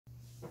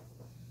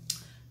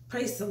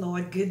Praise the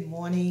Lord. Good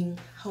morning.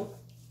 Hope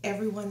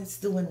everyone is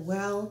doing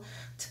well.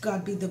 To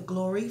God be the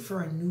glory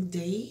for a new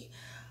day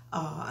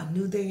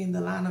in the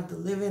land of the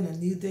living, a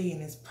new day in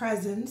His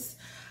presence.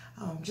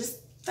 Just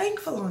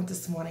thankful on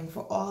this morning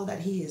for all that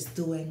He is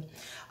doing.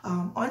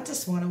 On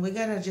this morning, we're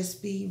going to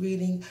just be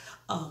reading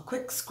a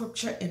quick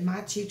scripture in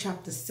Matthew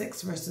chapter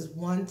 6, verses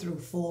 1 through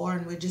 4.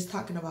 And we're just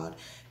talking about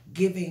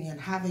giving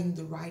and having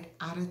the right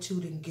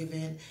attitude in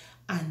giving,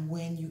 and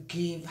when you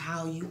give,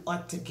 how you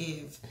ought to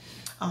give.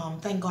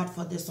 Thank God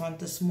for this on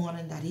this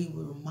morning, that He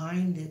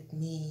reminded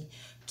me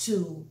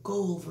to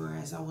go over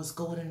as I was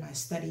going in my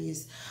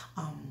studies.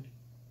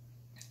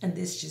 And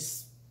this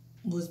just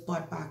was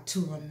brought back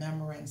to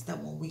remembrance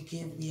that when we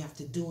give, we have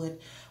to do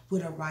it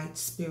with a right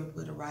spirit,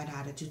 with a right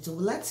attitude. So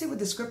let's see what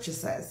the scripture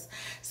says.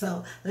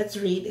 So let's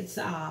read. It's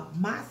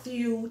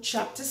Matthew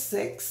chapter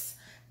 6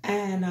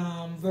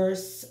 and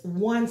verse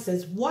 1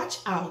 says, Watch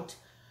out.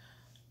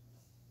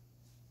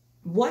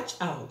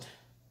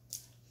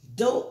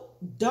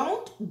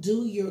 Don't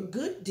do your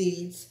good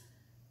deeds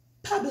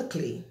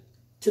publicly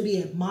to be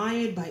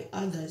admired by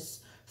others,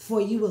 for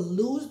you will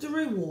lose the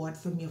reward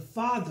from your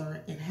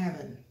Father in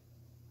heaven.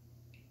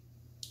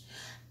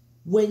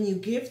 When you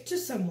give to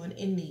someone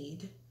in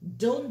need,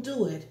 don't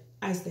do it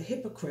as the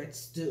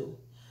hypocrites do,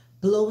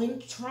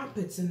 blowing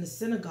trumpets in the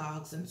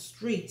synagogues and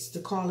streets to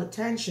call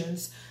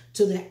attentions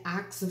to their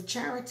acts of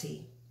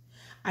charity.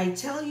 I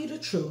tell you the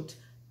truth,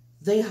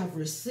 they have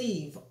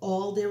received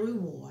all their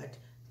reward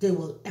they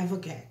will ever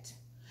get.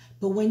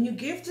 But when you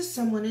give to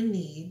someone in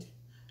need,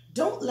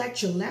 don't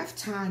let your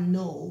left hand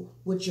know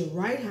what your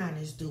right hand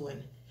is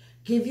doing.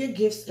 Give your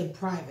gifts in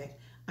private,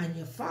 and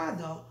your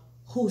Father,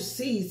 who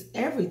sees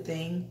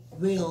everything,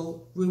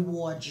 will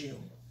reward you.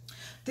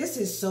 This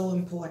is so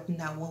important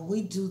that when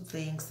we do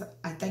things,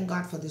 I thank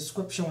God for the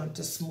scripture on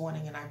this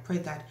morning, and I pray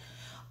that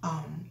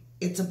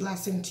it's a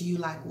blessing to you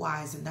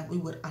likewise, and that we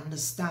would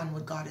understand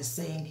what God is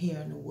saying here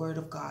in the Word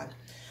of God.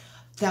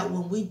 That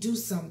when we do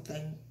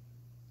something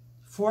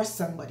for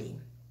somebody,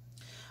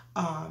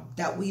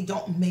 that we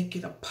don't make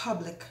it a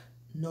public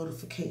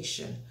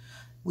notification.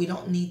 We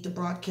don't need to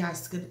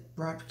broadcast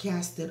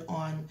it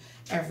on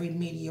every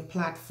media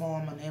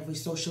platform, on every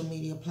social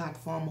media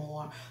platform,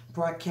 or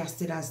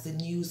broadcast it as the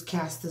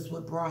newscasters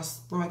would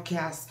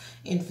broadcast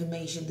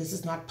information. This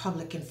is not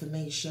public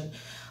information.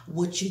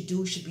 What you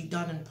do should be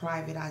done in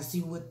private, as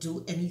you would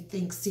do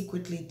anything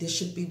secretly. This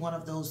should be one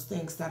of those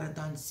things that are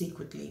done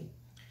secretly.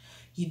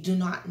 You do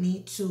not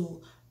need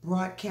to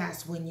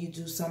broadcast when you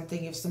do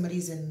something. If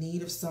somebody's in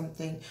need of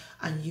something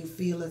and you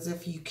feel as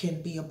if you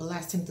can be a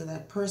blessing to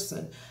that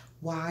person,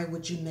 why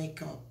would you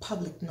make a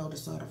public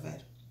notice out of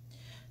it?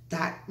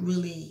 That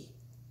really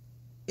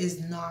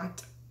is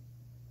not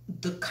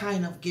the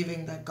kind of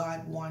giving that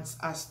God wants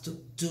us to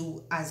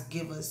do as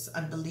givers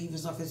and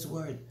believers of His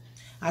Word.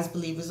 As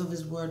believers of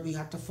His Word, we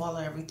have to follow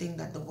everything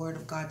that the Word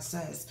of God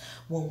says.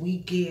 When we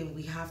give,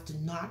 we have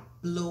to not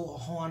blow a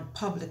horn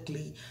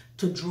publicly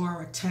to draw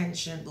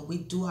attention, but we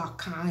do our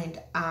kind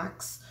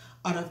acts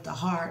out of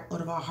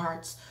our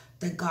hearts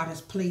that God has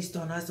placed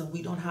on us, and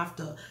we don't have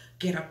to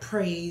get a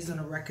praise and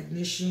a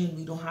recognition.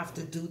 We don't have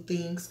to do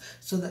things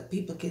so that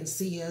people can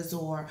see us,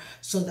 or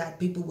so that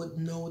people would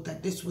know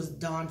that this was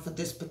done for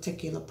this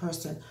particular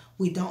person.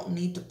 We don't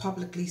need to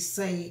publicly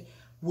say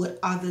what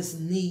others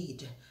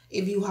need.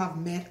 If you have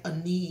met a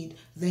need,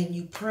 then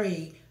you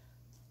pray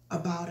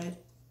about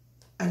it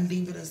and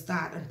leave it as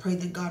that, and pray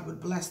that God would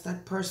bless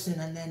that person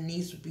and their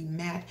needs would be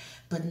met,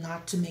 but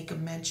not to make a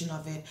mention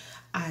of it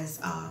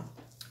as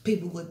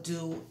people would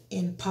do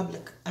in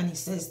public. And He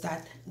says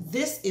that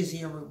this is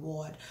your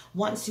reward.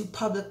 Once you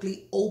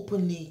publicly,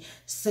 openly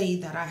say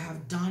that I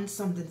have done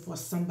something for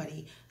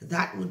somebody,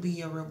 that would be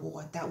your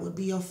reward. That would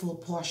be your full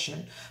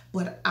portion.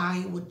 But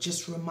I would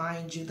just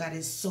remind you that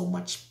it's so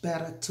much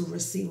better to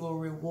receive a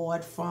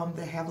reward from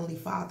the Heavenly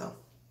Father.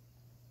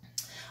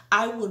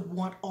 I would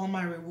want all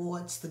my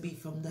rewards to be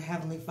from the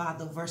Heavenly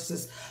Father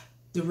versus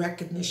the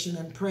recognition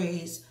and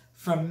praise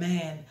from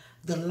man.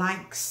 The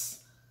likes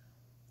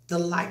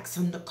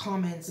and the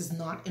comments is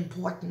not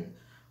important.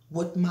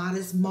 What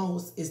matters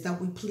most is that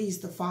we please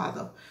the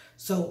Father.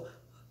 So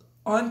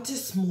on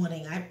this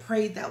morning, I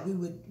pray that we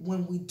would,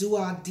 when we do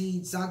our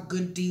deeds, our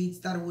good deeds,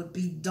 that it would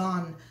be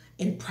done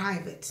in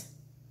private.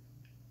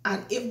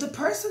 And if the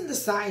person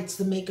decides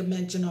to make a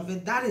mention of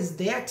it, that is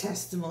their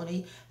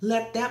testimony.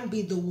 Let them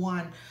be the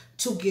one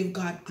to give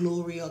God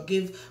glory or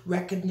give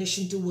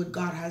recognition to what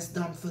God has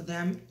done for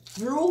them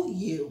through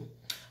you.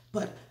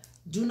 But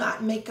do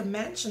not make a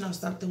mention of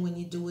something when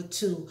you do it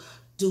too.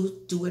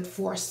 Do it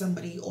for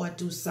somebody, or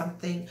do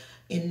something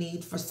in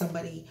need for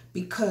somebody,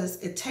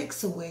 because it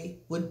takes away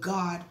what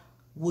God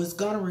was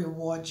going to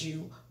reward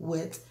you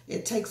with.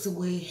 It takes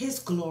away His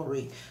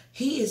glory.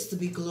 He is to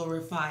be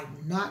glorified,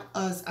 not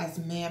us as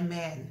mere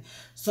men.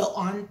 So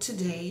on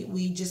today,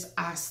 we just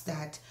ask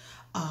that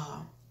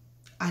our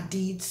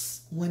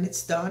deeds, when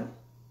it's done,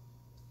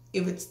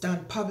 if it's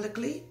done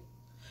publicly,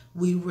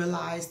 we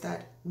realize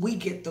that we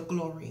get the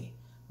glory.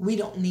 We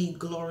don't need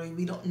glory.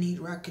 We don't need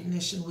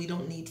recognition. We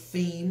don't need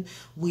fame.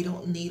 We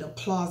don't need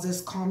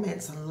applauses,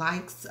 comments, and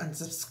likes and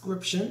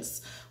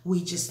subscriptions.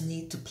 We just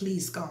need to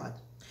please God.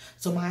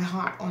 So my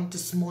heart on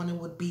this morning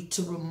would be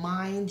to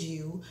remind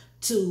you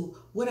to,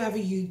 whatever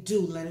you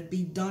do, let it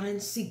be done in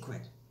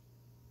secret.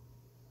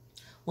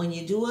 When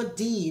you do a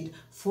deed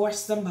for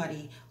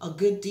somebody, a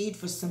good deed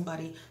for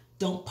somebody,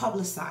 don't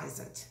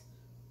publicize it.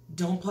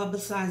 Don't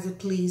publicize it,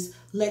 please.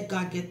 Let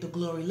God get the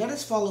glory. Let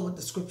us follow what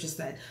the scripture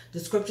said. The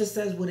scripture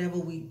says whatever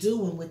we do,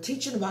 when we're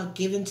teaching about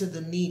giving to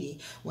the needy,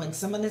 when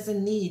someone is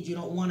in need, you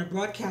don't want to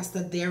broadcast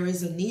that there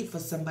is a need for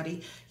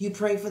somebody. You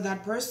pray for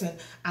that person.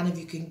 And if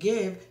you can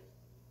give,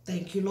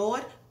 thank you,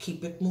 Lord,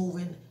 keep it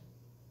moving.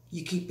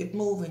 You keep it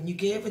moving. You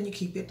give and you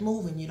keep it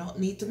moving. You don't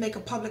need to make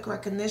a public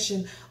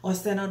recognition or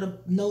send out a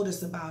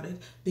notice about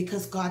it,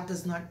 because God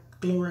does not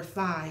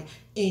glorify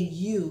in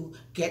you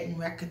getting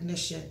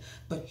recognition,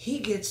 but he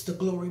gets the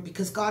glory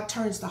because God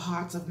turns the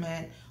hearts of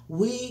man.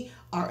 We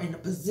are in a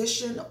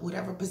position,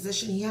 whatever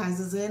position he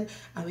has us in,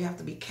 and we have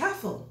to be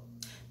careful,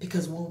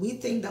 because when we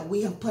think that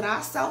we have put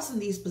ourselves in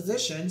these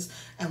positions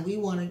and we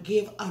want to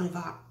give out of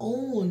our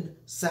own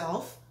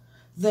self,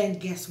 then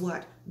guess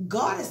what?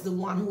 God is the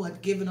one who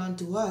had given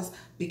unto us.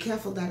 Be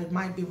careful that it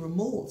might be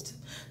removed.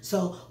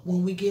 So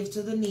when we give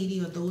to the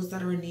needy or those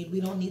that are in need,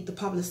 we don't need to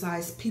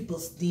publicize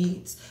people's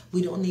needs.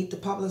 We don't need to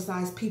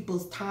publicize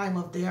people's time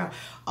of their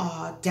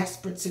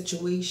desperate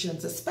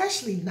situations,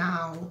 especially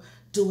now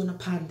during a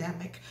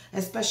pandemic,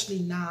 especially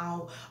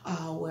now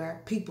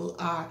where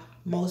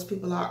most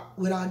people are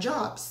without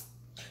jobs.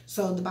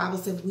 So the Bible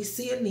says we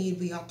see a need,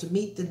 we ought to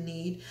meet the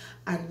need,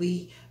 and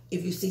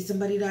if you see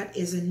somebody that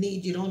is in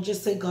need, you don't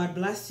just say, God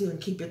bless you,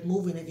 and keep it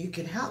moving. If you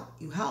can help,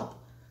 you help.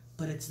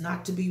 But it's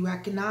not to be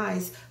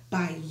recognized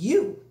by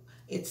you.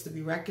 It's to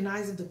be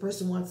recognized if the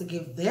person wants to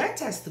give their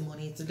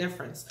testimony. It's a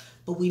difference.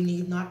 But we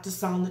need not to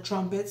sound the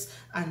trumpets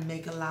and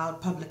make a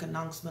loud public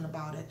announcement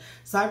about it.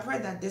 So I pray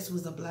that this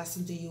was a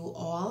blessing to you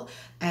all.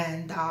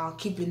 And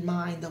keep in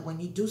mind that when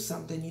you do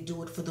something, you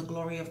do it for the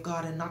glory of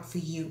God and not for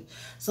you.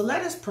 So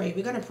let us pray.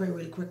 We're going to pray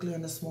really quickly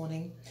on this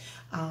morning.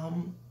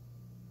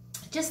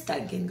 Just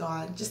thanking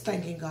God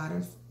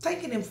and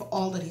thanking him for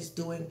all that he's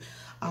doing.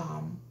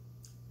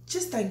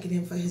 Just thanking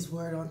him for his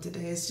word on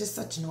today. It's just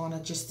such an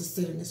honor just to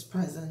sit in his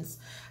presence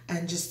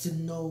and just to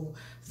know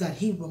that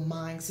he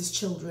reminds his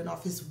children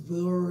of his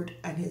word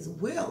and his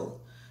will.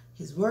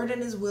 His word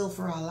and his will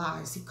for our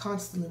lives. He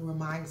constantly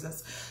reminds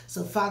us.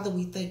 So, Father,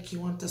 we thank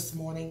you on this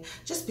morning.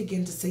 Just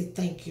begin to say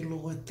thank you,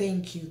 Lord.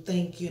 Thank you,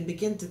 and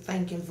begin to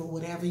thank him for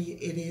whatever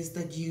it is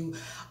that you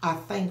are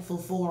thankful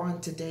for on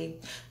today.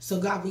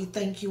 So, God, we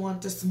thank you on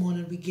this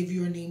morning. We give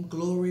your name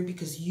glory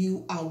because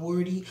you are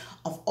worthy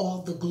of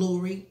all the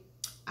glory.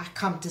 I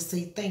come to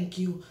say thank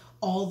you.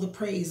 All the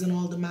praise and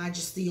all the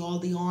majesty, all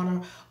the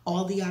honor,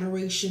 all the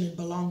adoration, it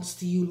belongs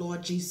to you,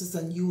 Lord Jesus,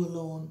 and you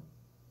alone.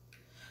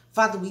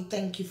 Father, we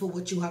thank you for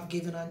what you have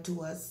given unto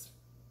us.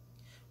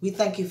 We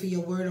thank you for your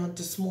word on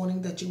this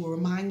morning, that you will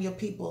remind your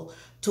people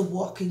to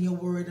walk in your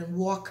word and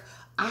walk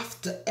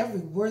after every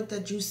word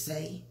that you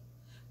say,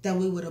 that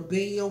we would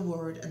obey your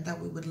word and that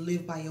we would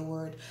live by your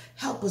word.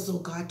 Help us, oh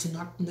God, to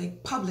not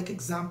make public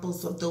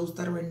examples of those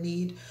that are in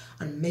need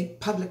and make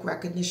public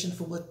recognition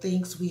for what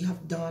things we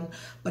have done.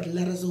 But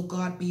let us, oh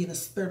God, be in a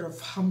spirit of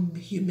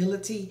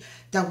humility,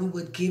 that we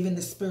would give in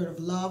the spirit of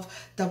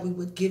love, that we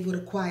would give with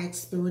a quiet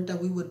spirit, that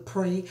we would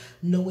pray,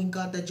 knowing,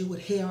 God, that you would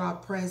hear our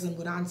prayers and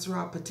would answer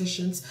our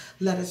petitions.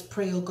 Let us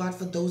pray, oh God,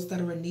 for those that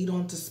are in need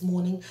on this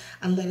morning,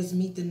 and let us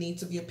meet the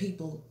needs of your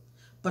people.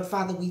 But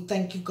Father, we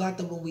thank you, God,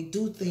 that when we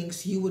do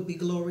things, you would be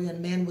glory and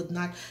man would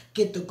not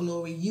get the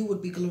glory. You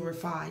would be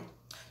glorified.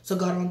 So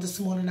God, on this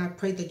morning, I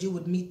pray that you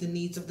would meet the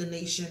needs of the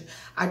nation.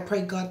 I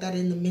pray, God, that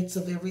in the midst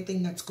of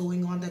everything that's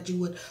going on, that you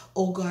would,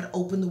 oh God,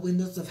 open the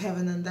windows of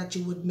heaven and that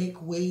you would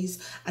make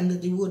ways and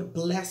that you would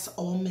bless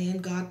all men,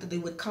 God, that they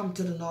would come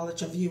to the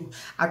knowledge of you.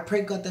 I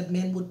pray, God, that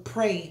men would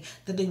pray,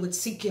 that they would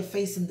seek your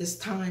face in this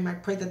time. I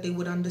pray that they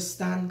would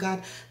understand,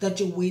 God, that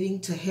you're waiting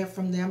to hear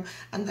from them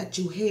and that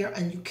you hear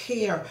and you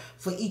care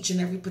for each and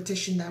every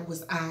petition that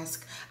was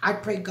asked. I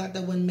pray, God,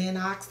 that when men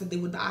ask, that they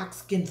would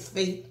ask in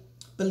faith,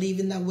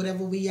 believing that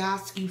whatever we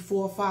ask you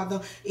for,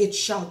 Father, it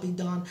shall be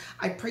done.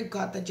 I pray,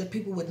 God, that your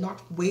people would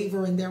not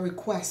waver in their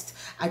request.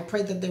 I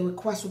pray that their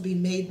request will be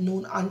made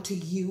known unto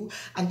you,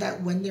 and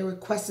that when their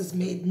request is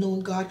made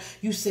known, God,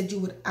 you said you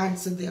would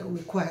answer their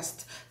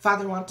request.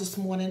 Father, on this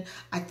morning,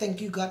 I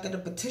thank you, God, that the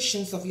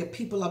petitions of your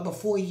people are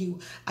before you,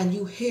 and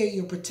you hear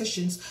your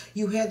petitions.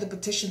 You hear the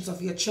petitions of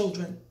your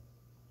children.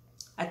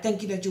 I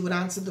thank you that you would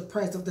answer the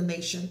prayers of the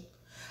nation.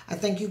 I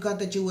thank you, God,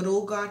 that you would,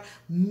 oh God,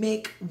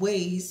 make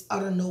ways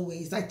out of no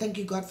ways. I thank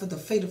you, God, for the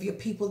faith of your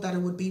people, that it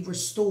would be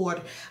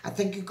restored. I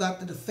thank you, God,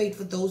 that the faith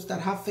for those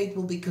that have faith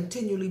will be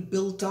continually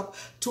built up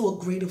to a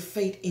greater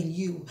faith in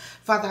you.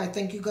 Father, I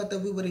thank you, God, that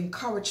we would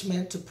encourage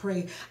men to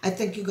pray. I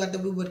thank you, God,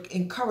 that we would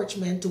encourage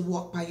men to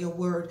walk by your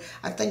word.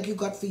 I thank you,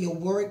 God, for your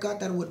word, God,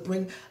 that it would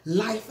bring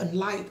life and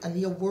light, and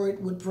your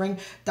word would bring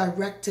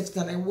directives,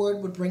 and your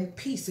word would bring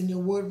peace, and your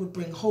word would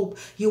bring hope.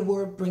 Your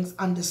word brings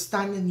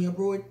understanding. Your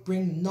word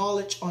bring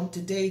knowledge on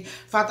today.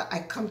 Father, I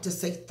come to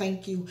say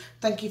thank you.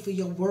 Thank you for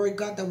your word,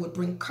 God, that would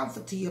bring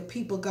comfort to your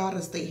people, God,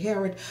 as they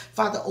hear it.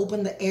 Father,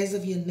 open the ears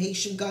of your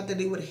nation, God, that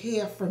they would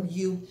hear from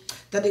you,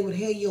 that they would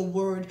hear your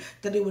word,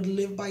 that they would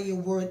live by your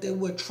word, they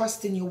would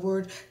trust in your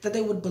word, that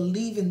they would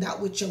believe in that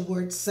which your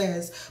word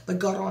says. But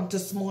God, on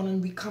this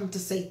morning, we come to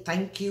say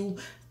thank you.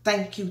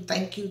 Thank you,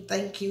 thank you,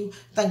 thank you.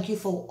 Thank you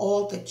for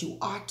all that you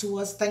are to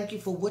us. Thank you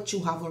for what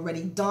you have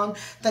already done.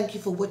 Thank you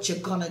for what you're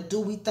going to do.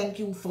 We thank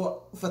you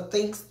for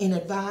things in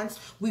advance.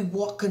 We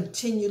walk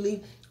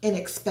continually in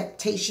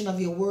expectation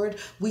of your word.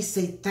 We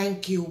say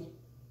thank you.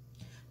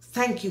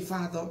 Thank you,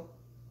 Father.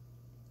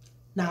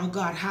 Now,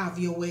 God, have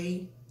your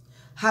way.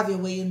 Have your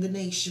way in the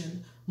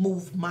nation.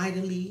 Move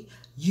mightily.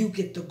 You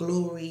get the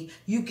glory.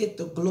 You get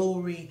the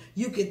glory.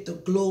 You get the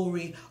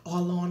glory.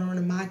 All honor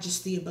and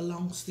majesty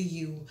belongs to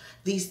you.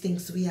 These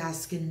things we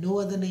ask in no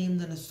other name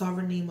than the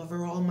sovereign name of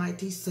our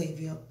almighty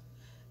Savior.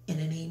 In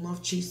the name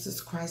of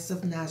Jesus Christ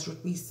of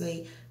Nazareth, we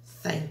say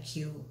thank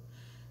you.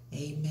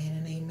 Amen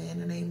and amen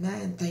and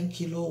amen. Thank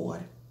you,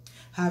 Lord.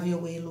 Have your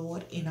way,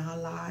 Lord, in our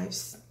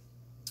lives.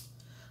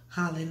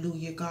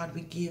 Hallelujah, God.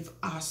 We give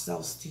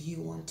ourselves to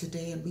you on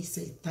today, and we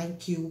say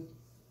thank you.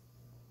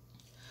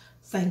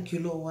 Thank you,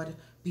 Lord.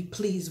 Be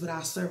pleased with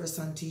our service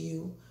unto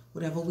you.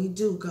 Whatever we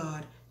do,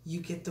 God, you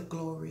get the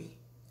glory.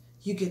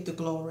 You get the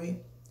glory.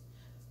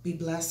 Be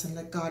blessed and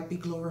let God be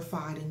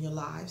glorified in your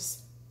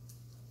lives.